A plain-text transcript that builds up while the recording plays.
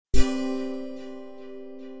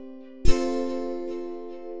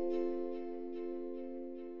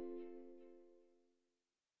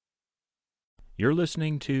You're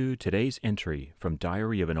listening to today's entry from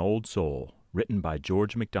Diary of an Old Soul, written by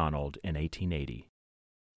George MacDonald in 1880.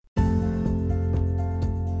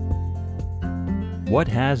 What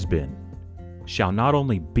has been shall not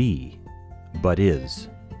only be, but is.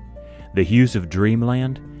 The hues of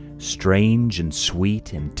dreamland, strange and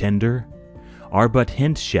sweet and tender, are but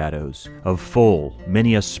hint shadows of full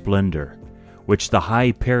many a splendor, which the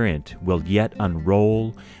high parent will yet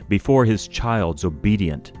unroll before his child's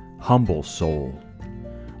obedient, humble soul.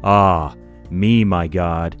 Ah, me, my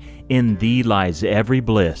God, in thee lies every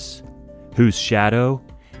bliss, whose shadow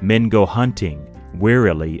men go hunting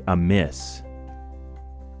wearily amiss.